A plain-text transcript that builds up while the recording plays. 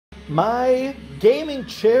My gaming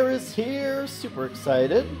chair is here. Super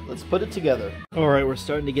excited. Let's put it together. All right, we're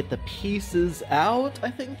starting to get the pieces out. I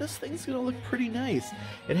think this thing's gonna look pretty nice.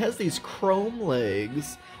 It has these chrome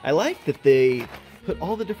legs. I like that they put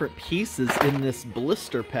all the different pieces in this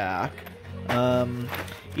blister pack.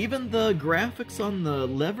 Even the graphics on the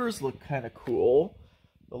levers look kind of cool.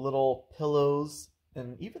 The little pillows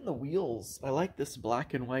and even the wheels. I like this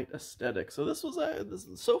black and white aesthetic. So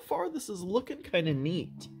so far this is looking kind of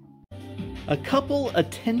neat. A couple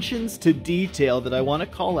attentions to detail that I want to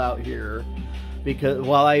call out here, because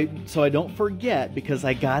so I don't forget, because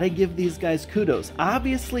I gotta give these guys kudos.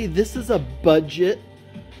 Obviously this is a budget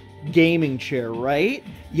gaming chair, right?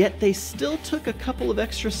 Yet they still took a couple of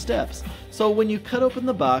extra steps. So when you cut open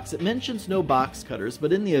the box, it mentions no box cutters,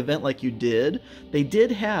 but in the event like you did, they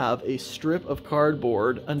did have a strip of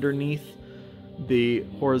cardboard underneath the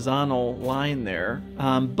horizontal line there.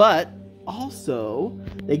 But also,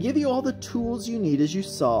 they give you all the tools you need, as you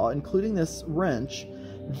saw, including this wrench.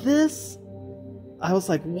 This, I was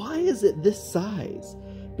like, why is it this size?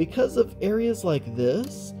 Because of areas like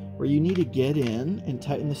this, where you need to get in and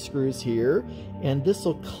tighten the screws here, and this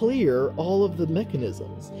will clear all of the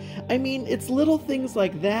mechanisms. I mean, it's little things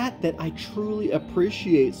like that that I truly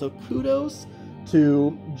appreciate. So kudos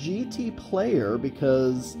to GTPlayer,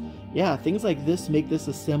 because yeah, things like this make this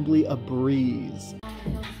assembly a breeze.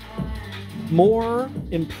 More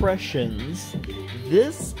impressions.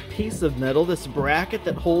 This piece of metal, this bracket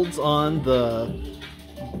that holds on the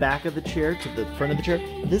back of the chair to the front of the chair,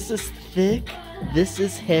 this is thick. This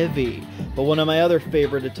is heavy. But one of my other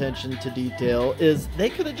favorite attention to detail is they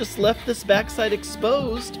could have just left this backside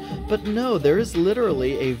exposed, but no, there is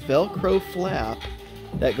literally a Velcro flap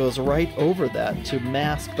that goes right over that to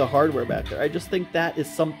mask the hardware back there. I just think that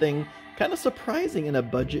is something kind of surprising in a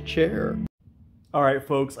budget chair. All right,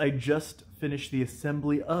 folks, I just finished the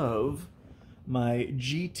assembly of my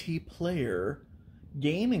GTPlayer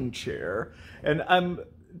gaming chair, and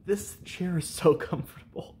this chair is so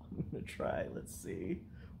comfortable. I'm gonna try, let's see,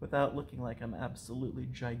 without looking like I'm absolutely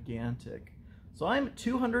gigantic. So I'm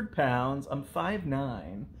 200 pounds, I'm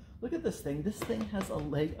 5'9". Look at this thing. This thing has a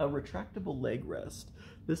retractable leg rest.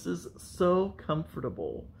 This is so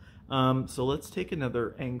comfortable. So let's take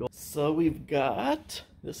another angle. So we've got,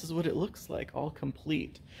 this is what it looks like, all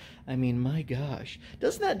complete. I mean, my gosh.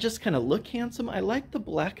 Doesn't that just kind of look handsome? I like the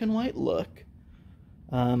black and white look.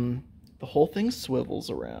 The whole thing swivels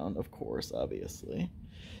around, of course, obviously.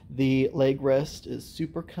 The leg rest is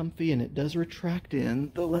super comfy, and it does retract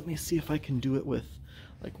in, though let me see if I can do it with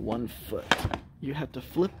like one foot. You have to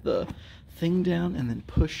flip the thing down and then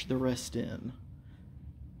push the rest in.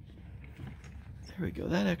 There we go.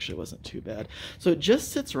 That actually wasn't too bad. So it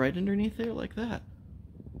just sits right underneath there like that.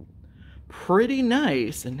 Pretty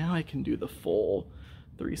nice. And now I can do the full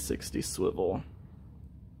 360 swivel.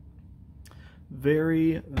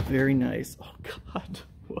 Very, very nice. Oh God,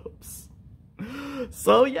 whoops.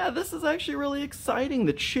 So yeah, this is actually really exciting.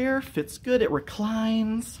 The chair fits good, it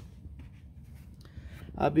reclines.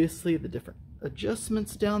 Obviously the different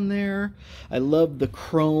adjustments down there. I love the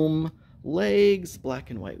chrome legs,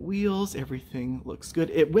 black and white wheels, everything looks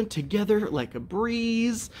good. It went together like a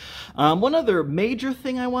breeze. One other major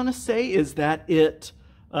thing I want to say is that it,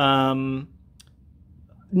 none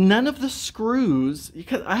of the screws,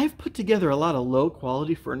 because I've put together a lot of low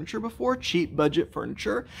quality furniture before, cheap budget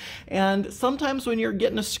furniture, and sometimes when you're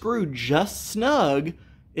getting a screw just snug,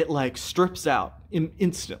 it like strips out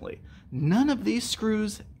instantly. None of these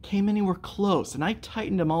screws came anywhere close, and I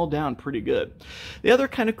tightened them all down pretty good. The other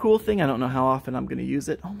kind of cool thing, I don't know how often I'm going to use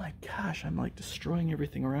it, oh my gosh, I'm like destroying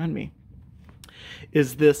everything around me,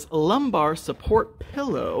 is this lumbar support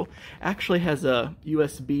pillow. Actually has a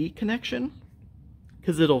USB connection,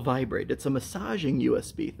 because it'll vibrate. It's a massaging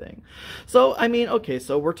USB thing. So, I mean, okay,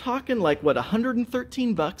 so we're talking like, what,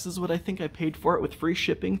 113 bucks is what I think I paid for it with free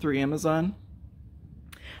shipping through Amazon.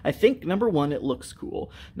 I think, number one, it looks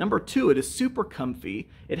cool. Number two, it is super comfy.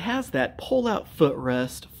 It has that pull-out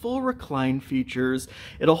footrest, full recline features.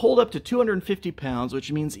 It'll hold up to 250 pounds,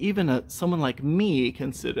 which means even someone like me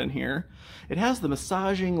can sit in here. It has the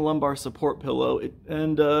massaging lumbar support pillow,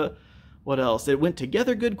 what else? It went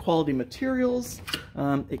together good quality materials.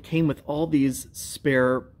 It came with all these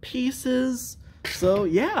spare pieces. So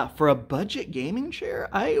yeah, for a budget gaming chair,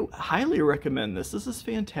 I highly recommend this. This is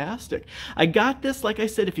fantastic. I got this, like I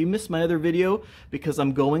said, if you missed my other video, because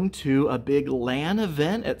I'm going to a big LAN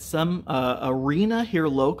event at some arena here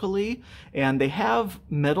locally, and they have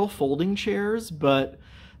metal folding chairs, but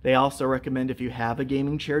they also recommend if you have a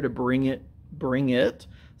gaming chair to bring it.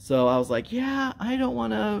 So I was like, yeah, I don't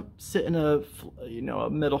want to sit in a, a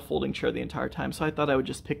metal folding chair the entire time. So I thought I would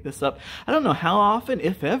just pick this up. I don't know how often,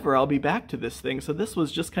 if ever, I'll be back to this thing. So this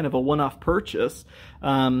was just kind of a one-off purchase.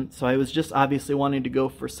 So I was just obviously wanting to go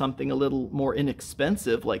for something a little more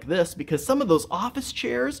inexpensive like this, because some of those office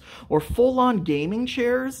chairs or full-on gaming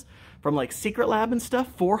chairs from like Secret Lab and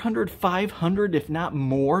stuff, $400, $500, if not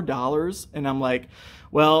more dollars. And I'm like,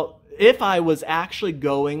 well, if I was actually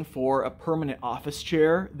going for a permanent office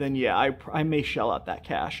chair, then yeah, I may shell out that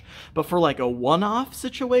cash. But for like a one-off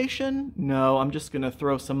situation, no, I'm just going to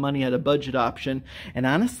throw some money at a budget option. And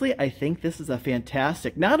honestly, I think this is a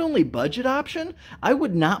fantastic, not only budget option, I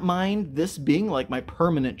would not mind this being like my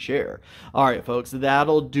permanent chair. All right, folks,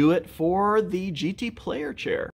 that'll do it for the GTPlayer chair.